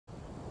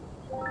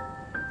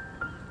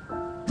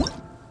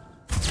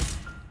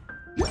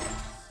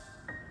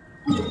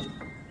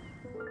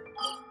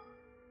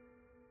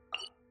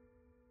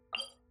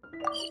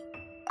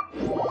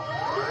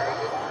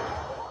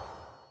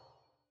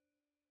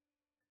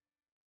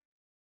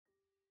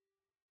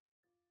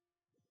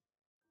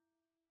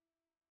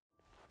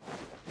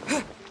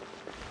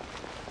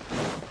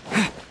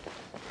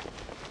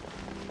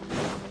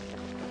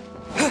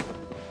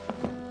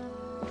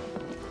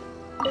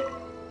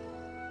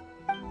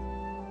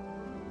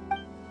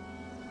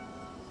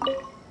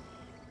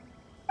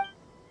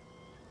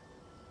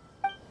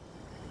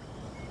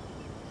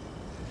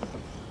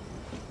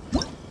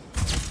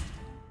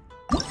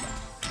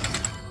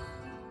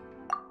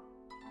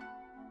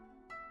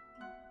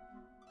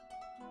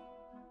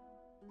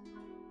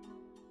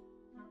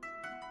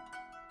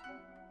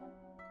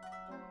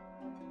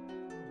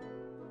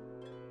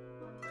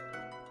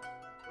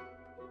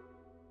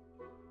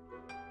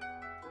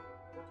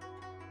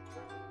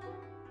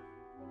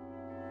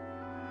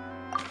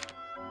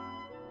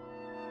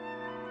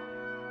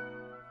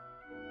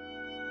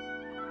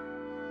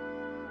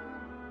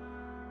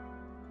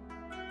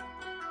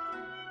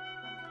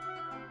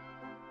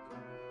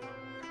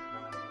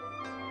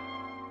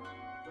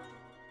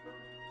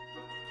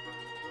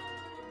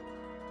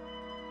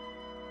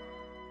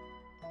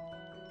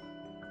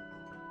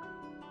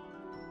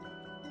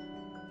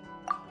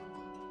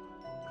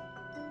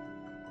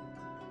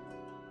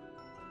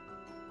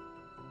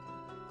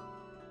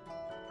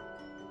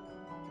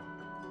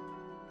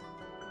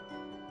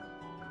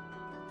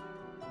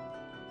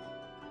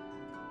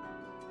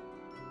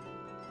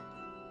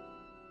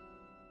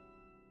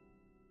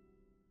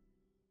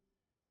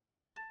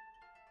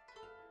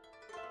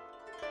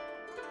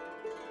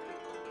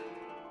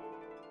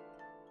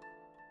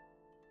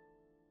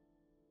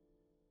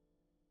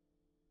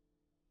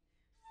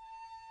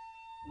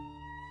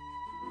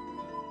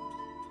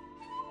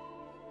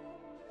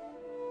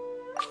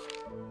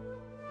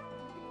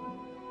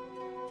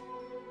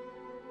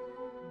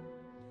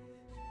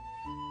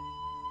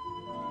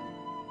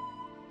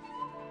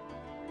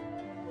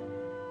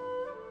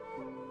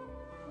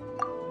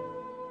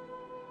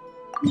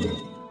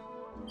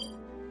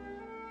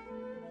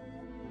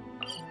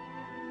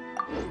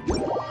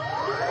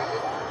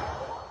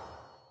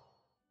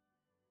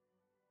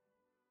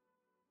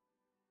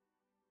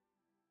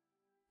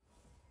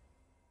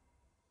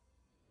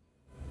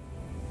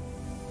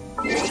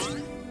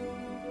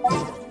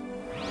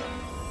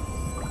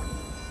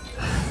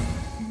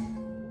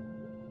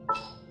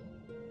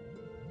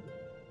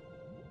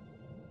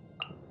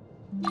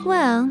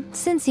Well,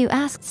 since you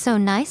asked so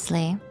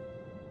nicely.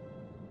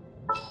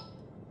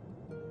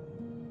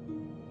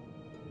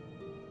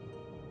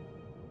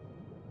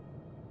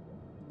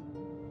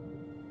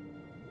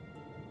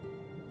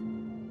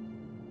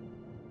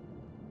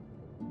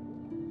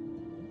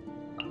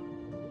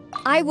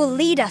 I will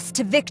lead us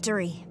to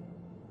victory.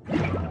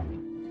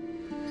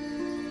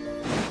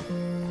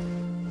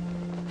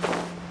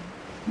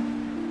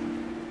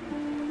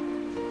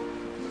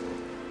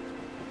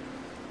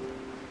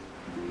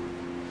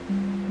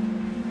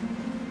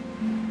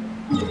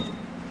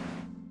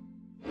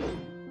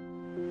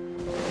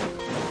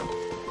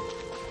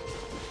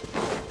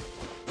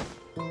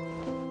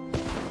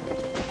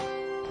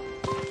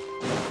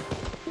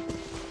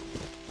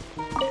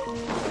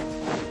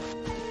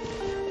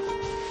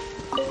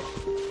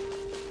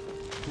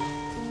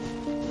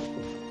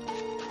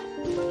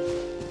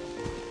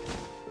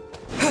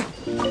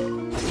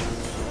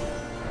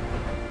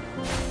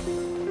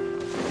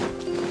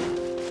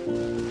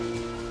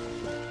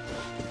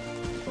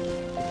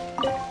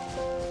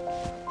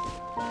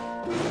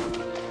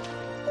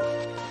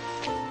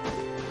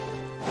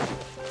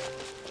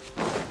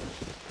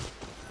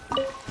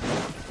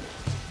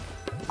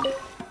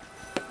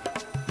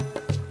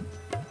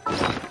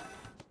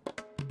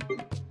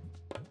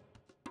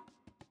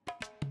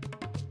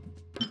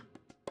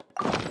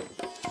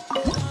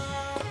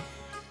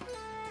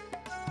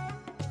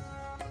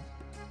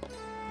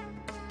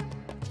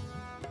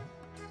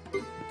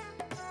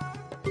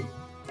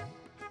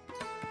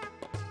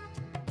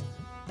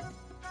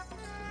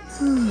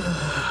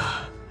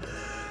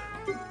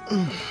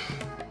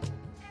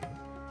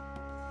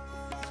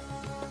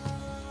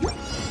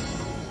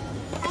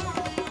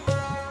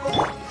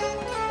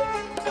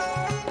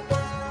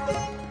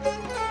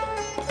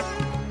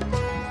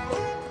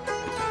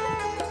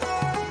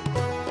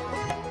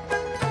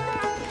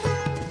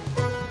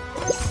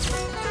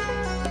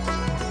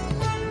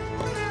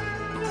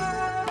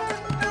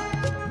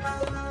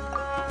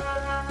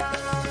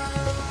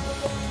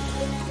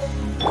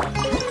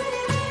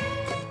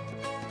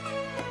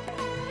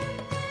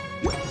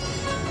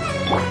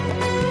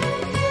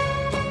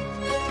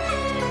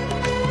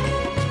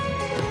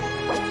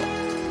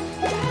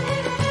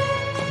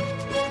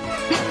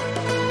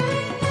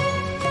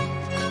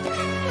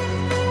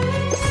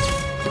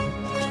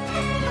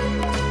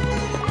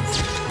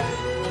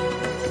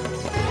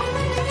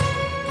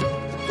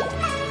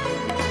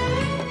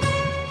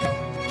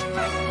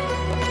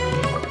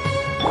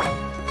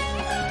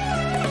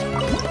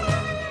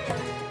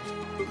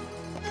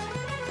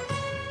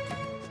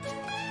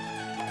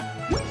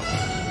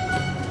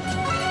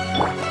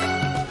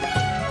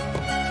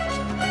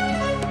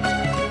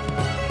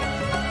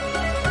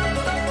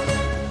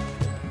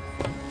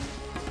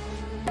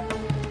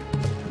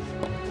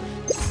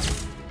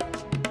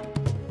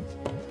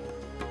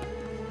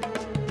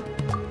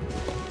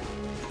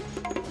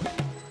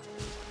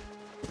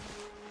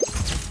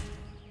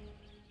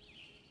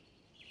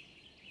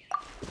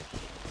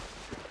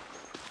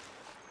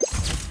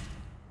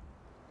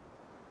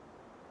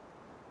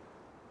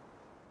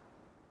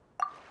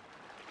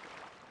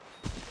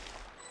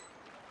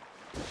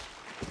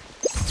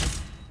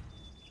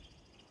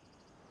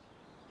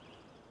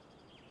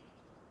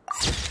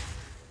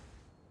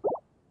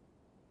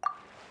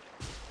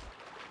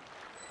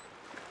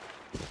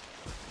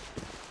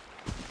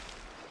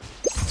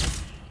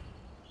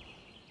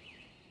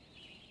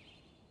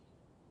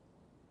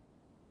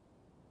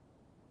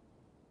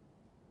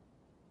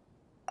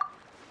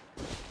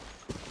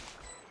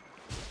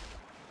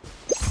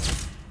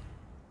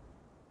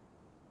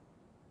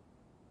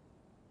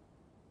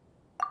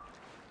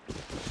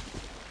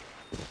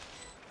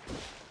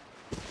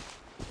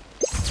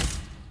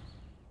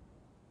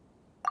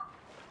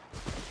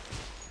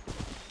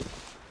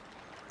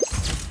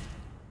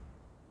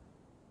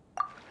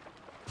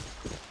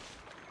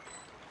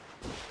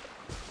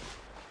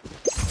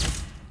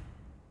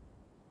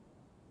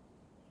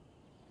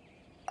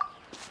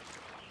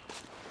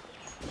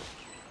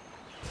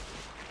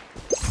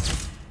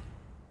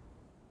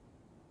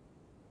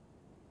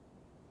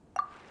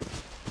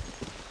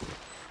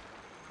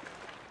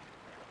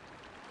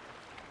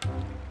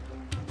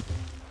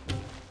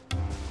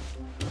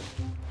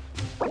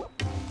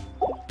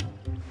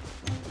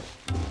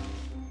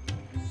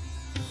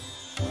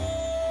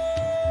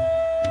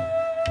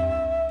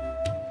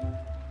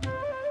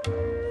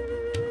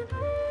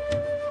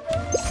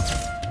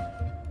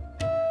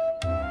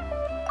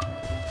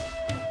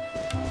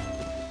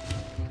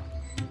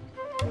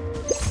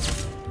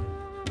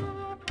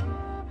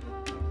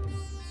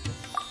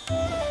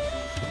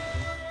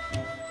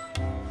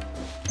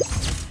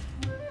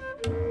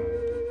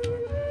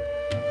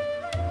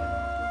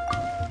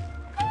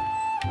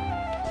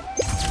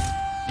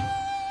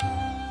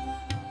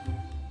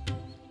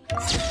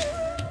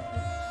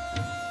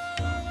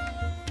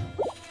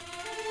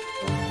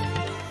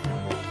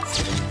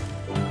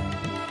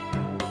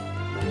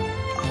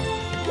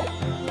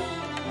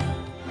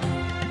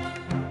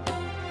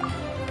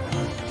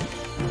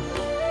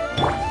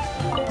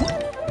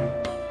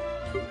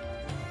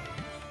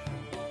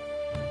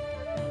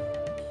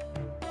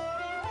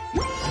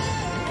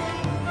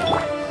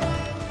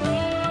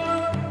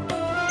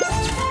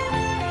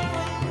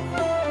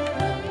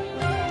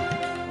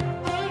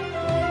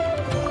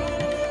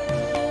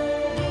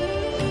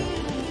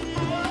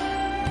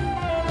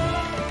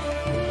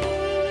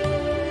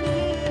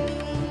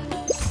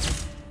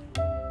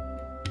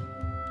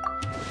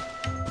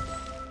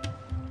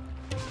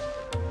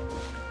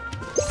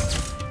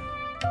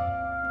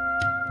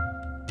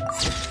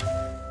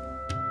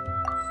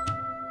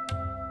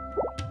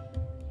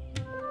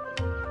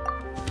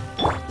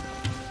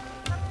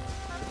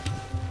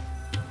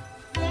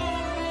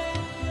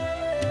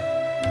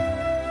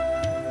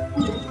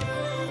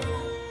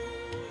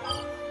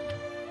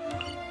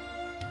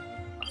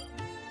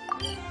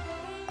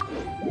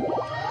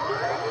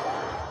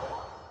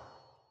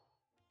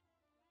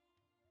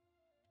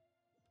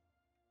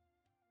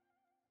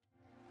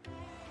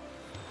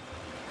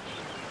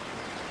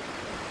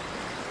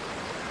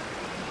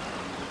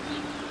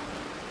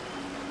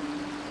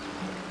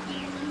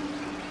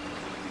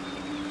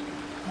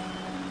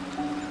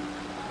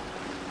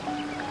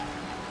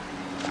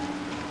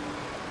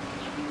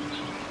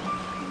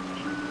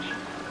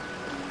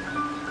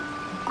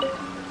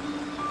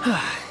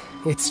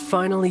 It's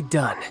finally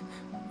done.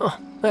 Oh,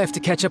 I have to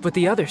catch up with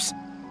the others.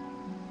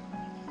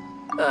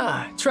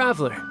 Ah,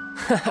 Traveler.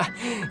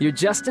 You're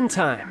just in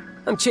time.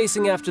 I'm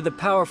chasing after the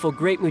powerful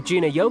Great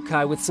Mujina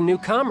Youkai with some new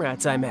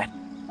comrades I met.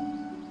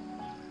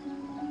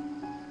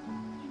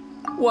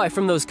 Why,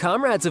 from those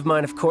comrades of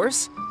mine, of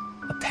course.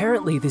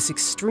 Apparently, this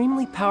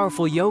extremely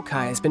powerful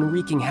yokai has been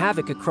wreaking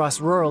havoc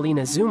across rural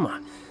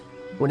Inazuma.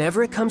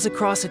 Whenever it comes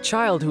across a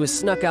child who has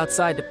snuck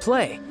outside to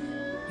play,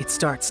 it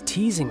starts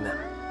teasing them.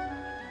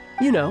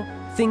 You know,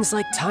 things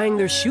like tying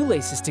their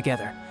shoelaces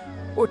together,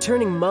 or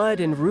turning mud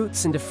and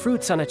roots into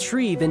fruits on a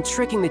tree, then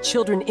tricking the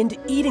children into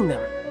eating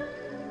them.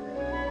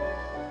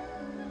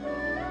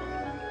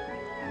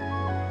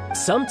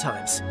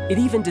 Sometimes, it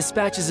even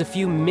dispatches a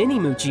few mini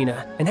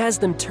Mujina and has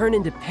them turn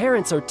into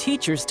parents or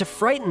teachers to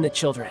frighten the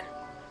children.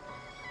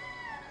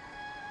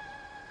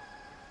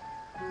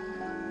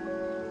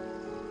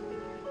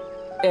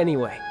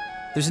 Anyway,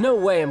 there's no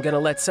way I'm gonna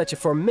let such a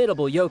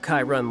formidable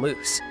yokai run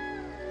loose.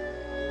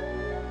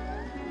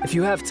 If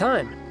you have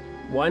time,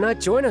 why not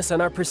join us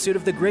on our pursuit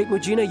of the Great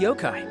Mujina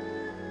Youkai?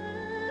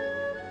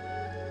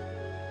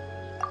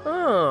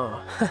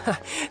 Oh,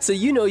 so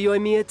you know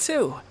Yoimiya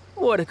too.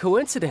 What a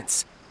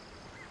coincidence.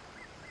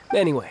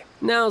 Anyway,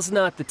 now's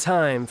not the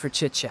time for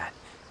chit-chat.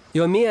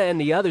 Yoimiya and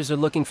the others are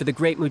looking for the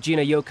Great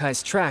Mujina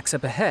Youkai's tracks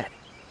up ahead.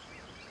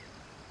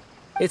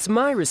 It's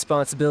my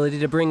responsibility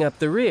to bring up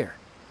the rear,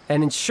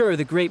 and ensure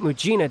the Great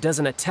Mujina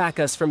doesn't attack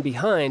us from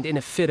behind in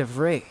a fit of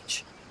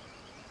rage.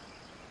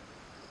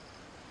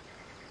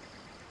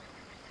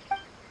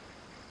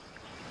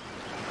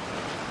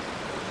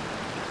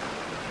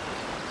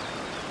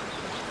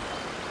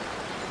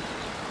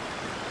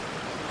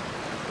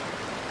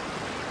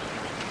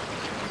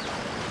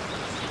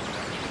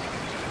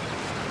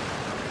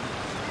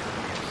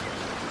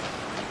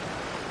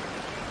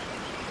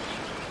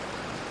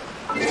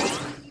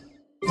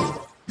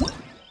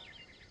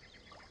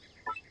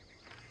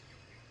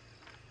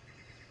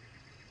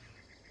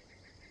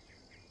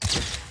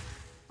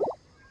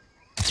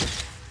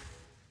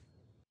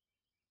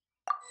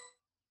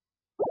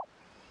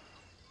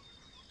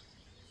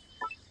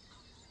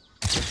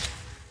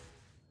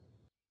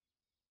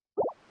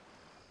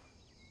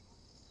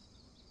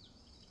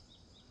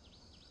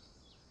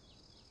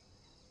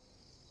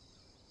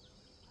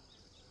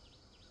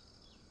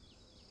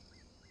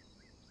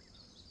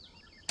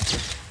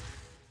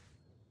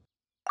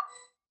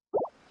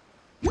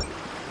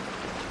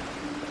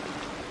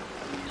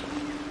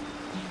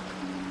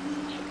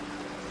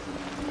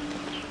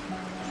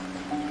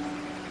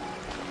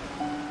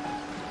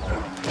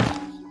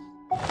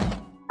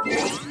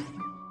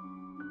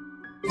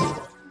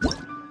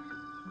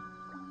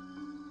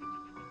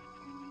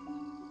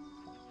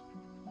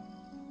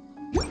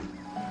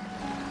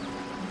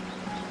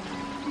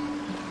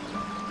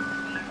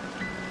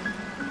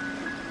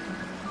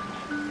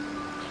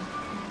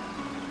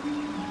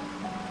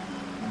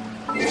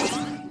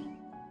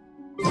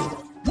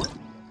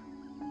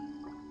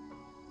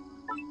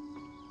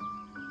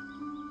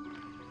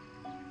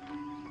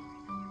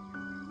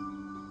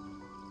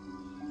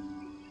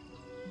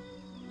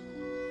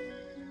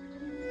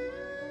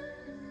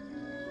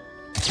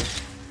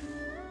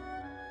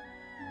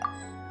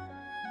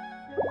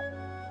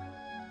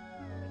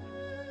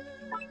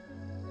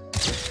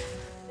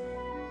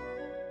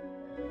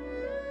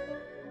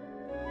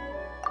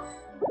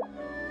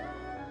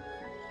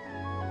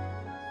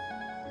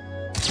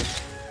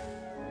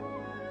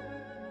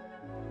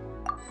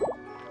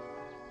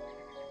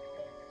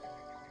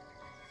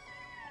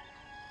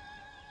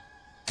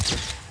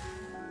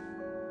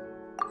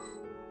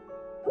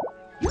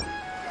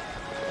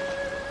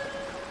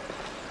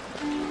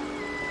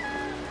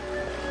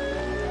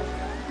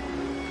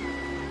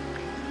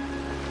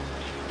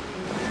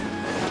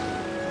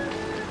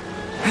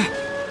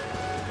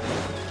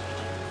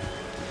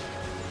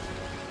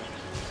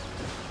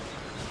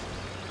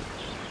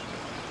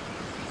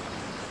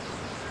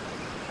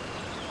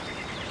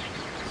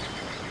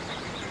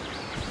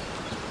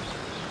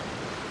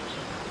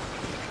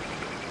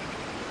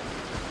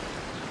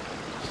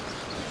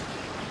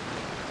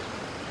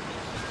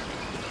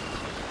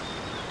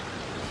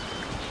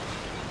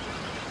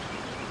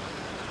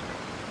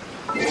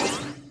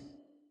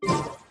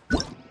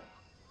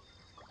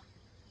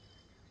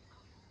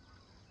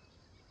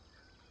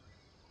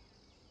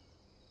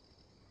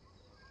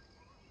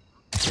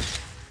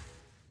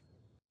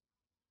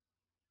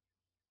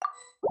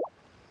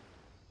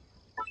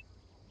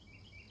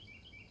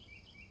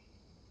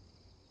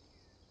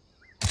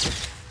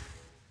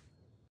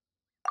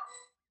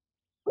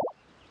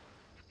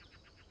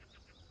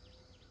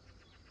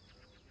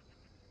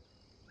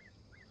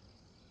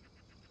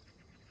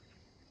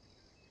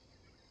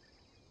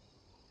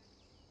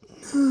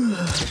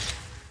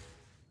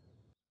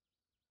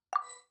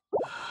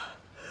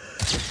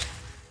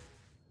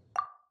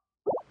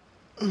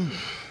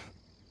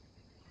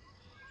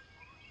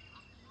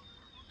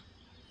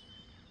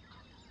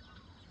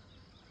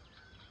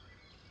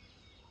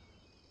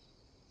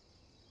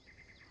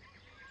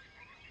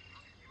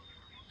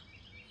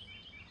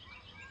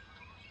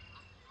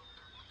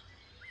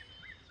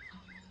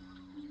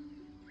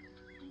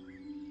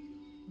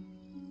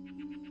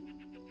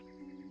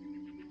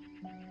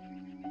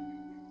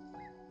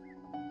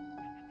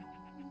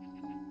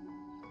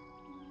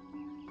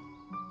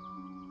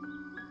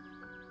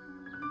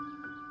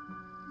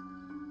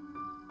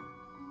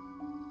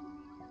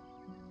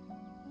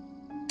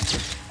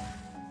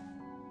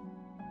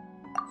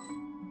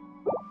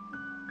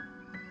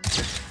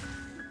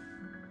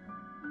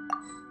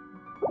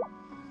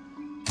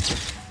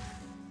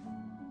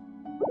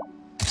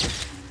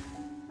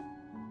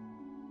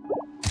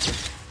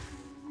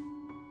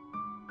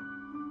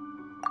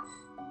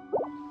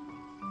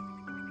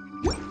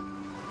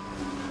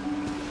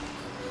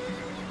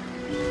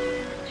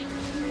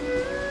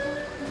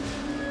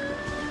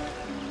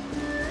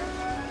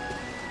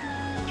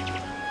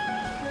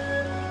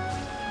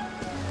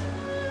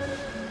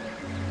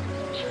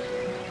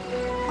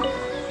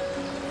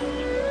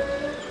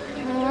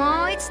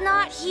 It's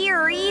not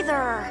here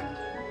either.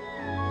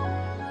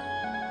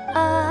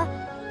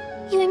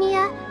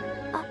 Yoimiya,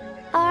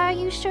 are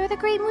you sure the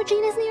Great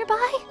Mujina is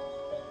nearby?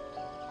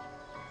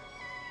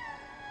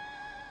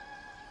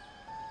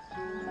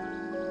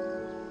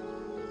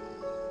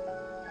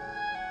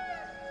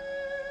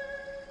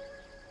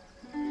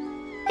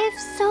 If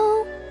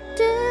so,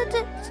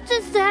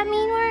 does that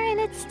mean we're in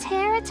its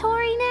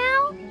territory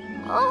now?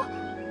 Oh,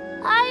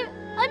 I'm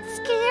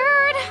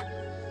scared.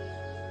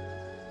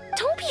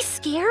 Don't be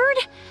scared.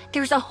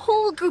 There's a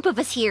whole group of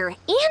us here,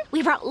 and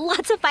we brought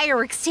lots of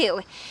fireworks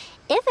too.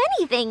 If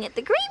anything,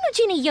 the Great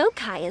Mujina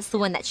Youkai is the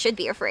one that should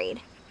be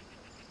afraid.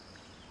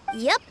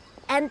 Yep,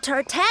 and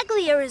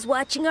Tartaglia is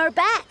watching our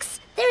backs.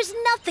 There's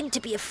nothing to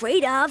be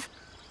afraid of.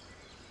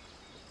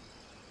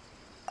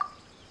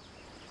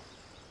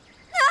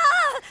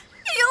 Ah!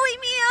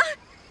 Yoimiya!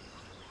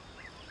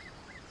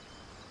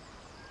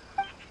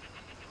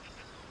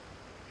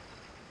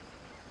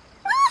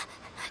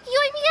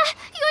 Yoimiya!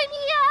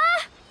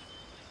 Yoimiya!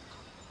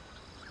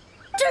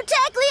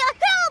 Tartaglia,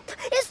 help!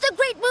 It's the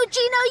Great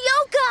Mujina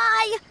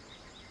Youkai!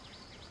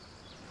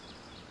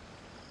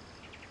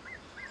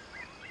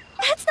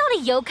 That's not a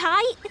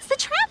yokai, it's the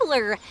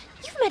Traveler.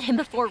 You've met him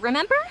before,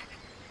 remember?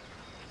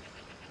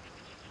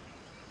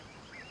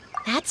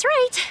 That's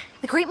right.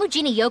 The Great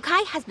Mujina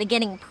Youkai has been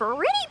getting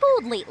pretty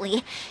bold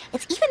lately.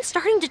 It's even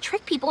starting to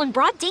trick people in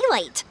broad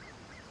daylight.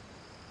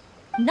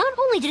 Not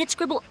only did it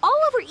scribble all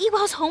over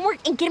Iwao's homework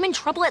and get him in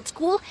trouble at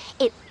school,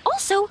 it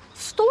also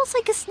stole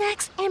Saika's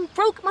snacks and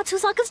broke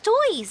Matsuzaka's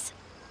toys.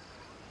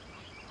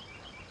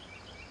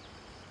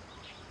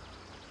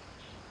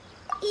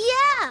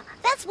 Yeah,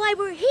 that's why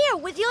we're here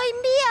with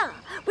Yoimiya.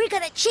 We're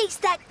gonna chase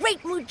that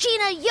Great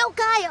Mujina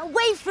Youkai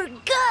away for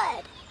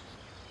good.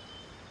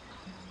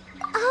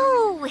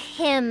 Oh,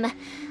 him.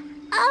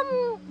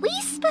 We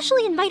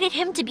specially invited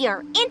him to be our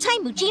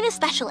anti-Mujina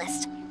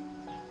specialist.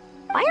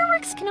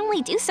 Fireworks can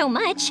only do so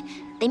much.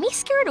 They may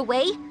scare it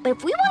away, but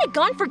if we want it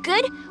gone for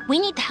good, we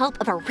need the help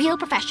of a real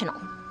professional.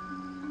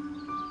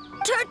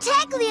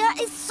 Tartaglia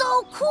is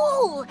so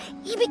cool!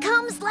 He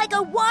becomes like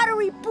a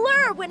watery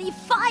blur when he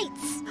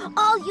fights.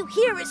 All you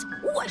hear is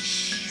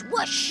whoosh,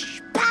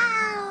 whoosh,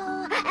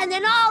 pow! And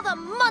then all the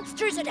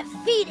monsters are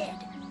defeated.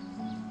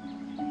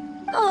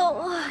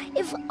 Oh,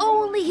 if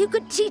only he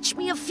could teach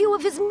me a few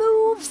of his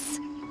moves.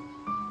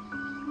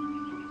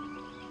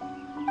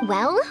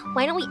 Well,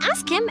 why don't we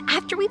ask him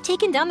after we've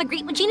taken down the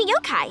Great Mujina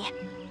Youkai?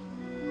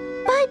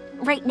 But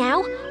right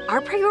now,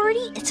 our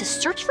priority is to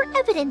search for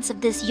evidence of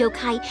this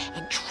yokai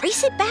and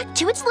trace it back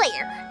to its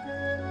lair.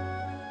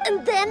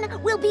 And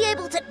then we'll be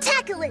able to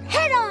tackle it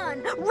head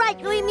on, right,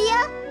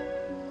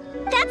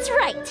 Yoimiya? That's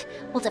right.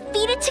 We'll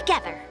defeat it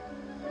together.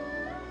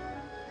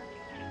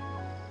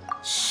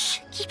 Shh,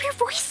 keep your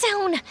voice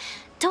down.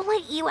 Don't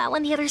let Iwao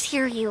and the others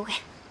hear you.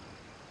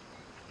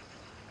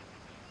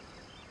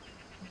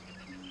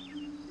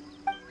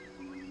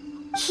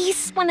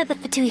 He's one of the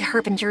Fatui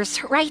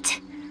Harbingers, right?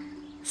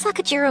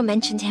 Sakajiro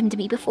mentioned him to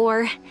me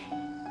before,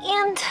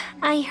 and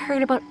I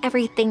heard about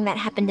everything that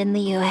happened in the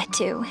Yue,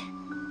 too.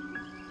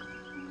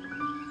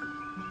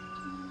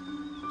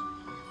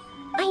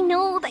 I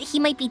know that he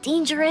might be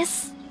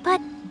dangerous,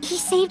 but he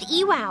saved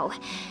Iwao,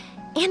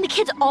 and the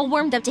kids all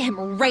warmed up to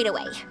him right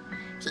away.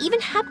 He even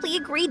happily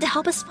agreed to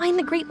help us find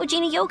the Great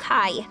Mujina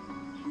Youkai.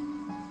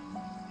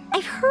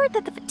 I've heard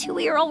that the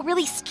Fatui are all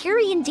really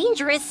scary and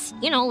dangerous,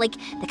 you know, like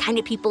the kind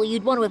of people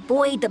you'd want to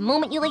avoid the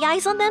moment you lay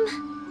eyes on them.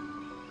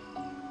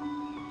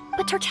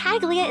 But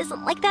Tartaglia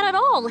isn't like that at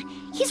all.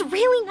 He's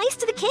really nice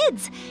to the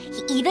kids.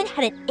 He even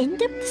had an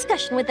in-depth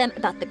discussion with them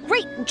about the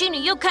Great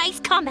Mujina Youkai's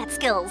combat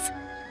skills.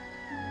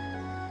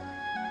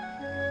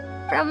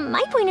 From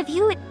my point of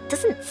view, it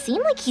doesn't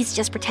seem like he's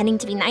just pretending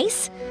to be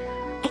nice.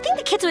 I think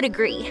the kids would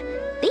agree.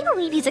 They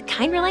believe he's a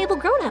kind, reliable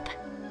grown-up.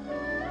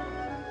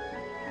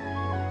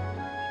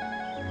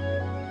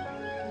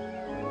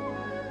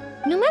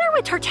 No matter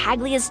what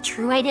Tartaglia's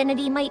true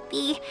identity might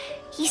be,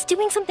 he's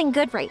doing something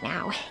good right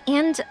now,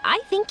 and I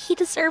think he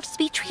deserves to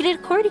be treated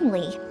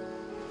accordingly.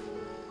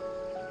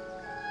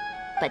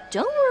 But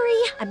don't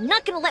worry, I'm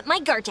not gonna let my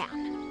guard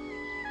down.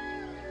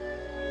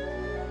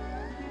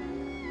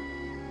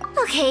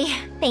 Okay,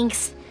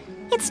 thanks.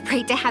 It's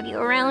great to have you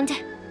around.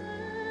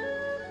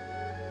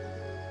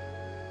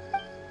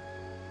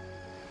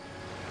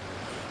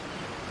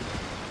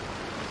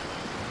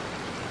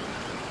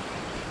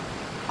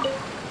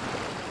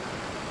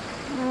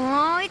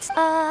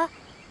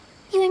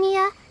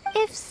 Yoimiya,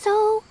 if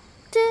so,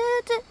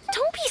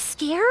 Don't be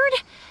scared.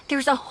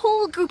 There's a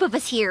whole group of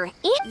us here,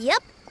 and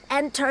Yep,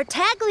 and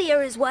Tartaglia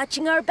is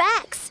watching our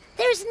backs.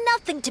 There's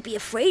nothing to be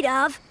afraid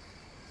of.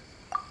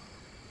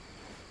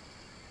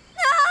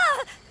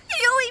 Ah!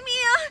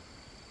 Yoimiya!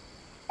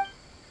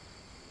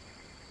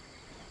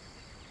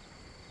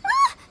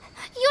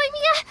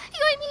 Yoimiya!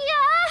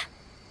 Yoimiya!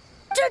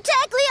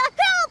 Tartaglia,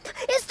 help!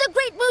 It's the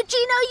Great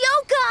Mujina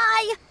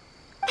Youkai!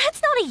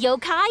 that's not a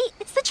yokai,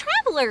 it's the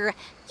Traveler.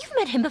 You've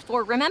met him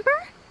before, remember?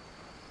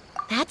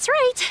 That's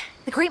right.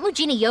 The Great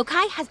Mujina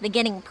Youkai has been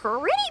getting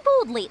pretty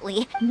code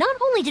lately. Not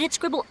only did it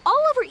scribble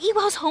all over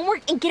Iwao's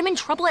homework and get him in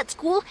trouble at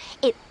school,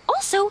 it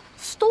also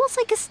stole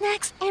Saika's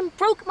snacks and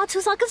broke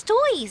Matsuzaka's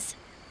toys.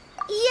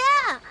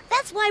 Yeah,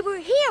 that's why we're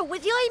here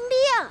with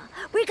Yoimiya.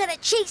 We're gonna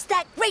chase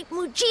that Great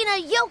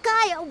Mujina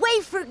Youkai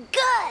away for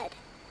good.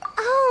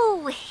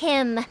 Oh,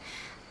 him.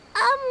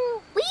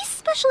 We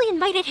specially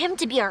invited him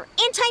to be our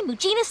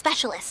anti-Mujina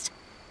specialist.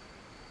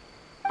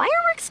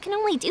 Fireworks can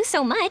only do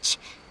so much.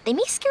 They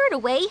may scare it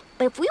away,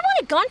 but if we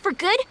want it gone for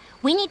good,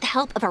 we need the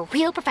help of a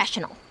real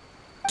professional.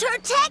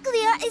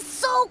 Tartaglia is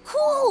so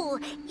cool!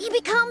 He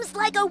becomes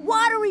like a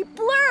watery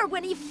blur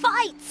when he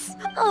fights.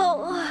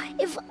 Oh,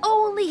 if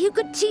only he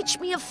could teach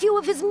me a few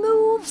of his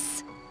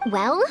moves.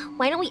 Well,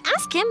 why don't we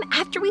ask him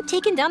after we've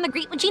taken down the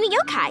Great Mujina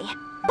Youkai?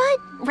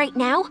 But right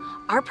now,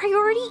 our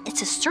priority is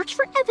to search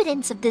for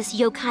evidence of this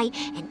yokai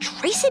and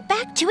trace it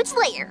back to its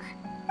lair.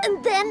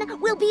 And then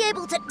we'll be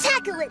able to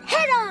tackle it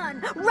head on,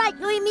 right,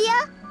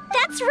 Yoimiya?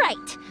 That's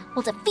right.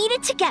 We'll defeat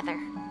it together.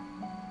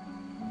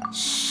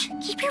 Shh,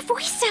 keep your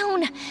voice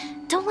down.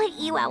 Don't let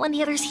Iwao and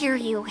the others hear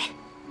you.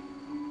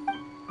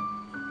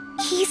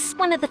 He's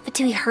one of the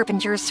Fatui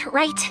Harbingers,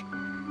 right?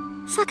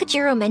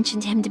 Sakajiro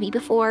mentioned him to me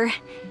before.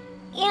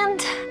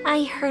 And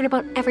I heard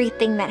about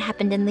everything that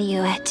happened in the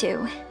Yue,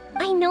 too.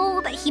 I know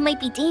that he might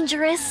be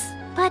dangerous,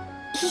 but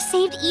he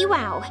saved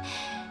Iwao.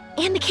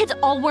 And the kids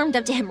all warmed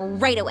up to him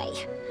right away.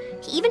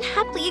 He even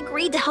happily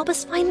agreed to help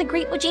us find the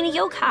Great Mujina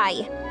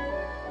Youkai.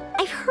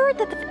 I've heard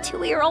that the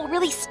Fatui are all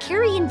really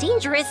scary and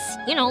dangerous.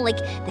 You know, like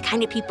the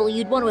kind of people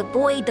you'd want to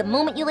avoid the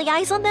moment you lay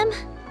eyes on them.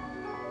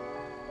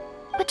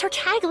 But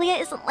Tartaglia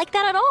isn't like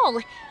that at all.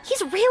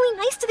 He's really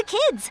nice to the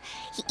kids.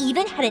 He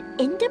even had an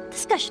in-depth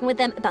discussion with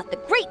them about the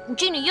Great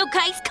Mujina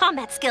Youkai's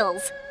combat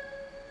skills.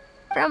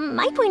 From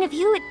my point of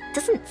view, it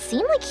doesn't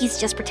seem like he's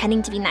just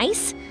pretending to be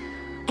nice.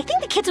 I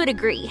think the kids would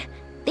agree.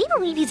 They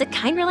believe he's a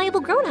kind, reliable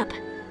grown-up.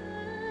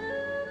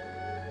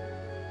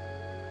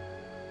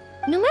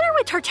 No matter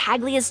what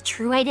Tartaglia's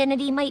true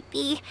identity might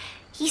be,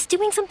 he's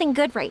doing something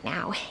good right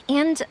now,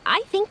 and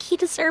I think he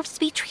deserves to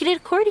be treated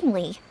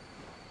accordingly.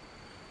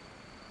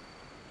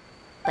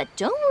 But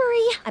don't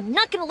worry, I'm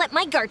not gonna let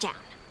my guard down.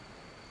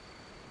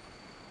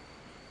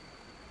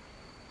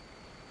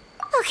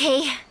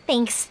 Okay,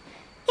 thanks.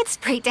 It's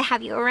great to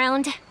have you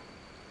around.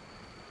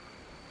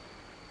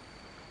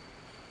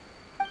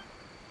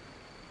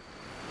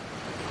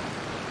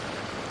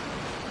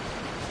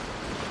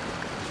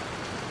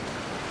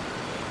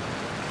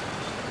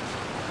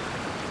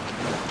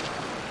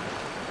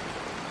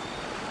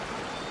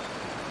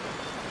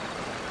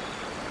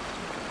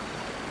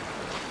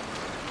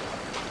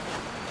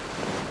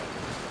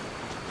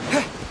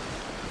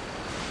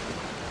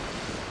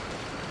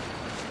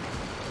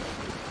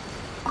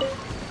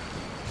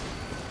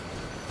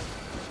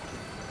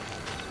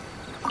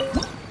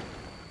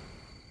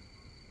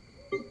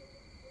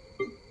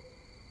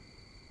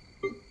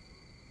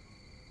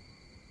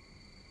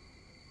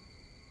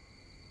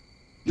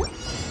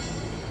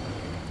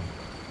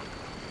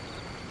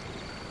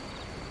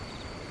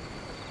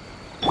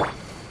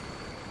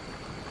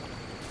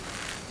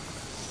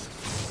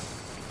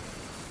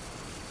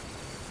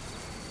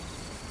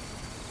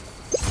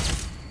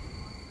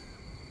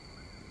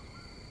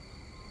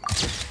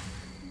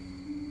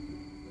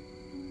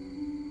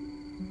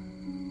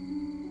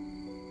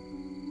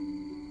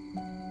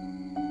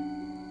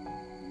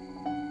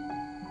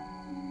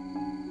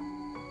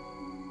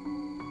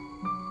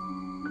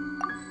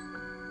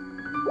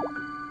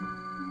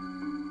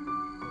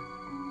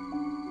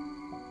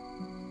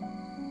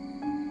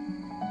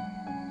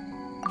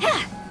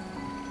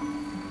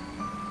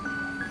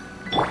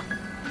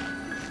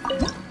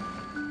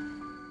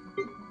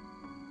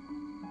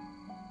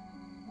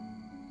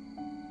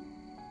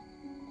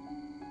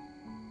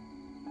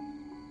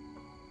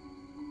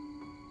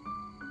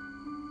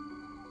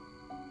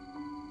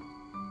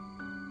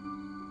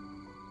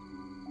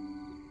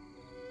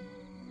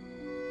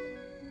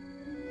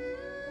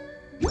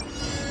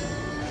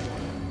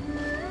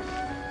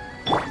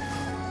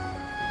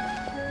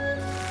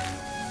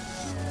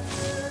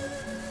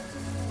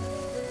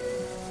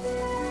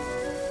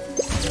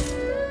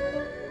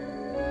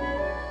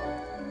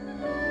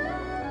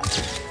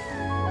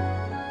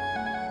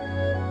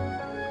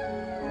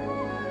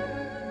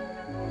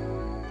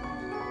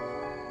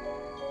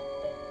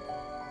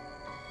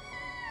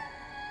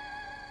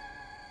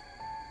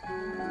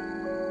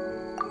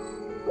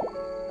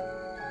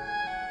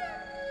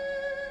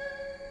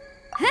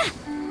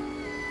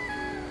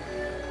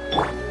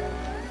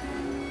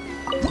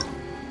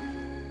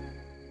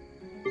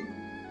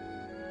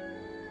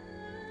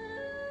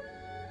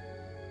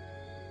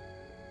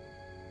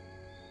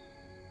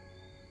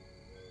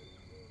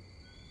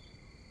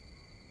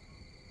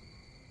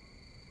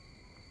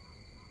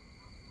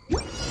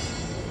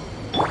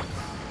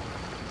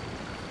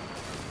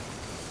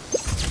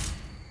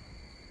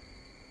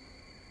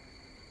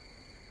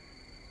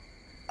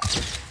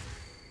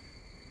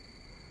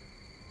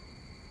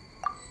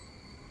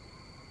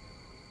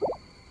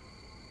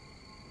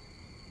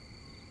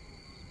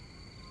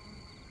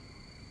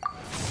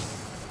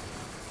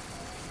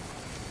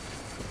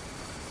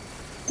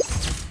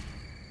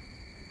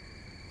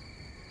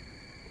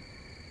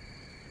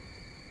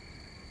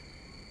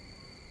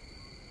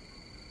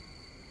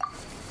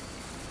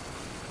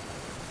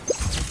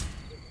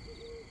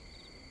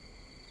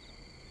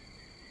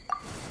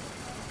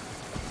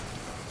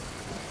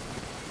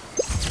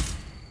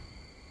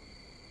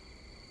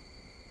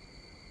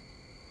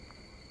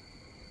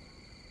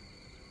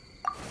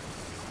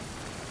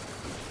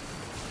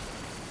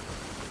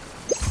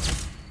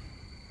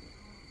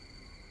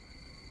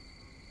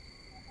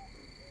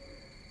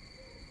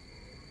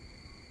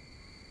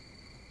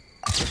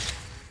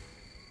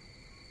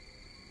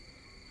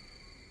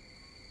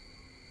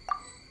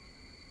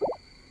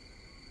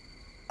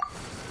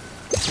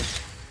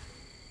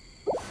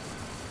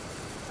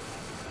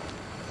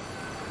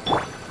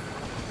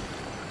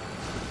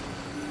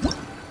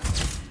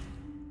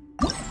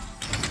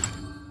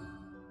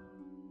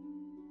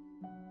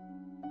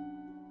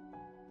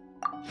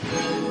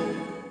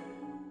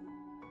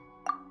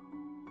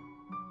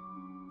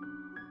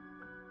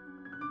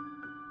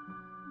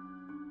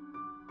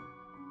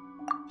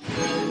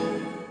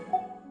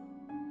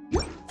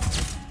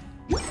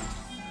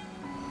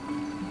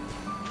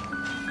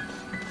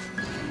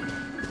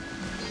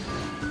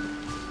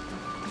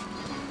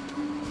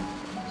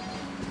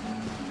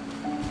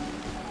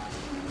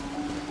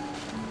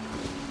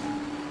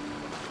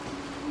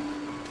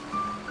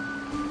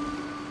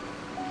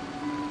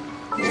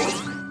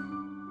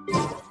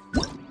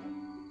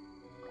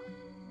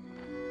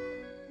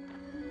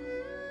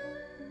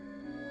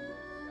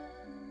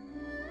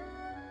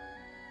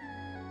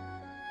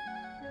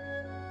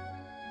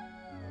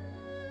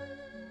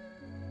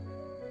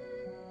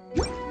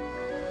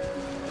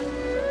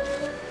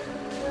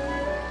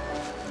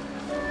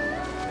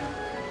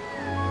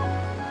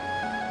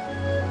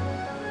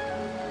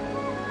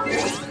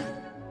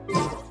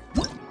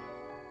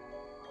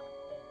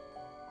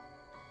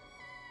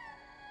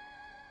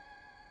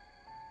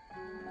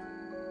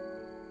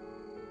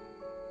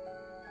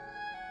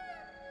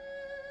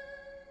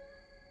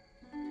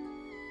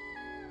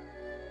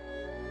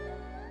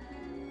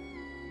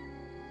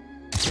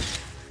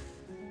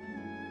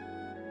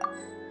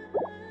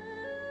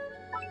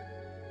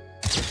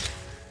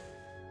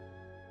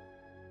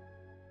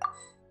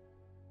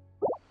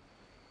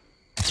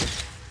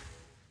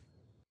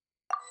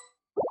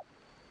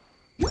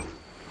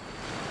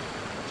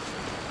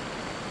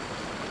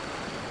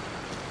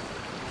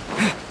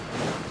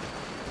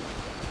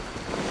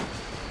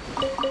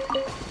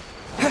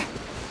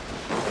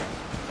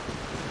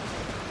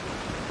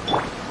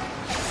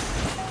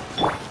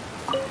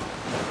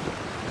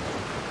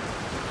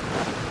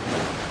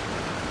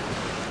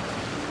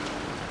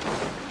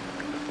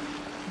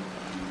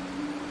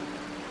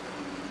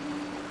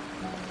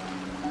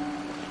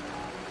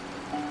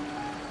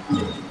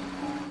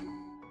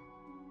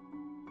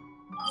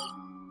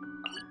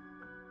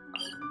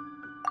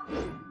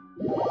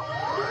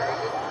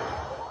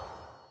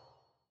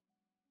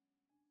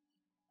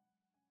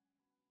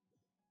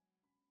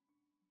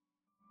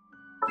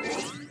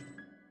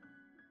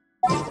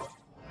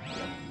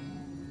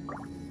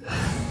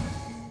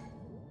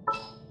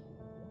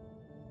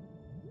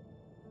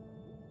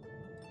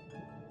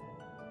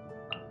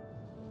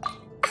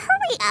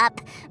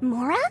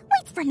 Mora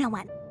waits for no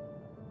one.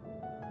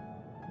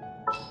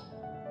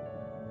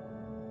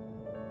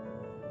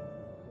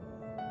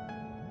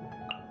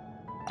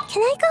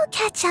 Can I go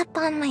catch up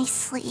on my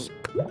sleep?